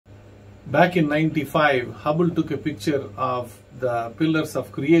Back in '95, Hubble took a picture of the pillars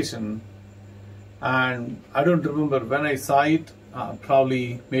of creation, and I don't remember when I saw it,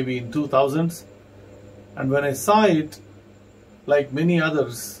 probably maybe in 2000s. And when I saw it, like many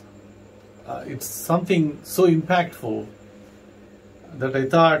others, it's something so impactful that I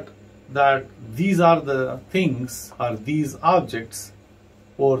thought that these are the things, or these objects,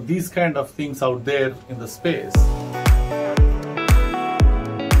 or these kind of things out there in the space.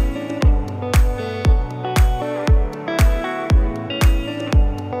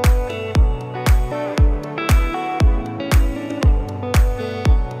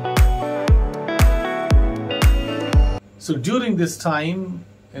 So during this time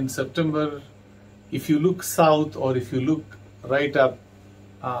in September, if you look south or if you look right up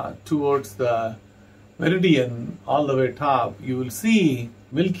towards the meridian all the way top, you will see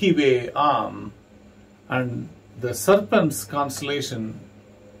Milky Way arm, and the Serpens constellation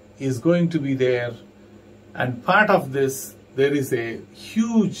is going to be there, and part of this, there is a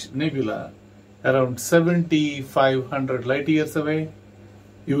huge nebula around 7,500 light years away.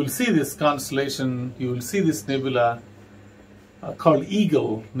 You will see this constellation, you will see this nebula called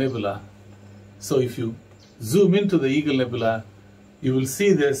Eagle Nebula. So if you zoom into the Eagle Nebula, you will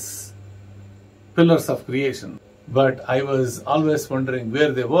see this pillars of creation. But I was always wondering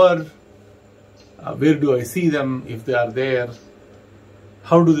where they were, where do I see them if they are there,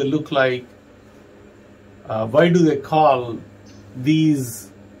 how do they look like, why do they call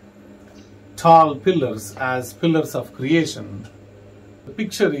these tall pillars as pillars of creation. The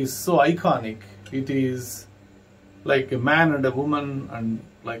picture is so iconic. It is like a man and a woman, and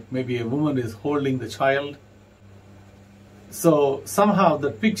like maybe a woman is holding the child. So somehow the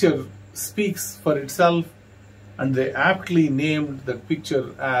picture speaks for itself, and they aptly named that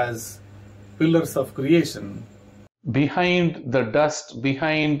picture as pillars of creation. Behind the dust,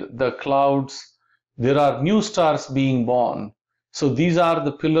 behind the clouds, there are new stars being born. So these are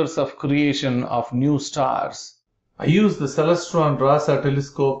the pillars of creation of new stars. I used the Celestron Rasa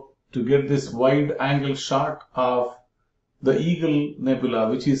telescope to get this wide angle shot of the Eagle Nebula,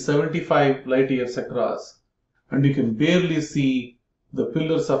 which is 75 light years across, and you can barely see the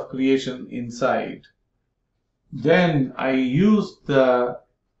pillars of creation inside. Then I used the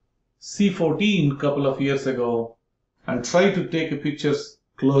C14 couple of years ago and tried to take a pictures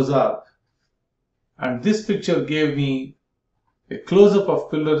close up, and this picture gave me a close-up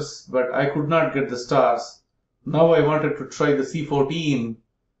of pillars, but I could not get the stars. Now I wanted to try the C14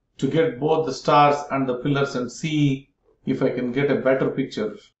 to get both the stars and the pillars and see if I can get a better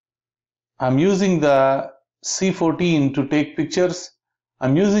picture. I'm using the C14 to take pictures.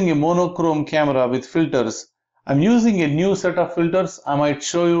 I'm using a monochrome camera with filters. I'm using a new set of filters. I might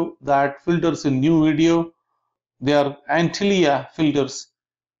show you that filters in new video. They are Antilia filters.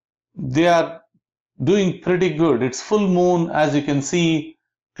 They are doing pretty good. It's full moon, as you can see,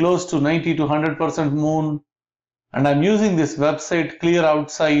 close to 90 to 100% moon. And I'm using this website Clear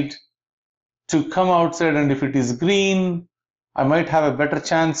Outside to come outside, and if it is green, I might have a better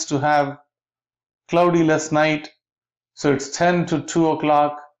chance to have cloudyless night. So it's 10 to 2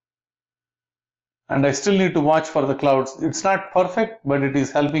 o'clock, and I still need to watch for the clouds. It's not perfect, but it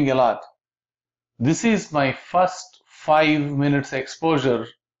is helping a lot. This is my first 5 minutes exposure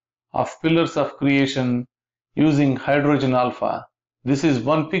of pillars of creation using hydrogen alpha. This is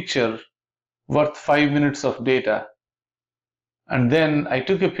one picture worth 5 minutes of data. And then I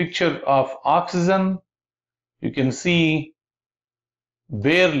took a picture of oxygen. You can see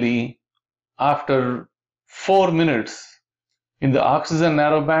barely after 4 minutes in the oxygen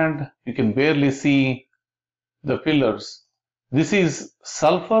narrowband, you can barely see the pillars. This is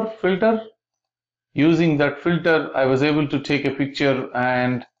sulfur filter. Using that filter, I was able to take a picture,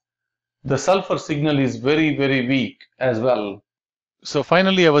 and the sulfur signal is very, very weak as well. So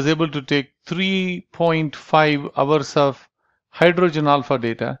finally, I was able to take 3.5 hours of hydrogen alpha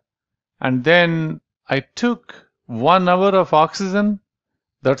data, and then I took 1 hour of oxygen.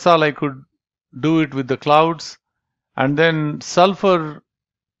 That's all I could do it with the clouds, and then sulfur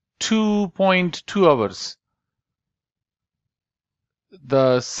 2.2 hours.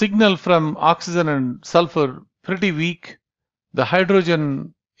 The signal from oxygen and sulfur pretty weak. The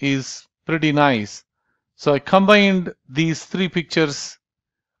hydrogen is pretty nice. So I combined these 3 pictures,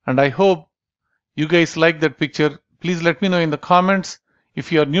 and I hope you guys like that picture. Please let me know in the comments.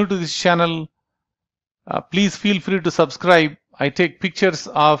 If you are new to this channel, please feel free to subscribe. I take pictures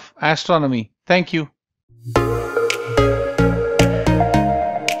of astronomy. Thank you.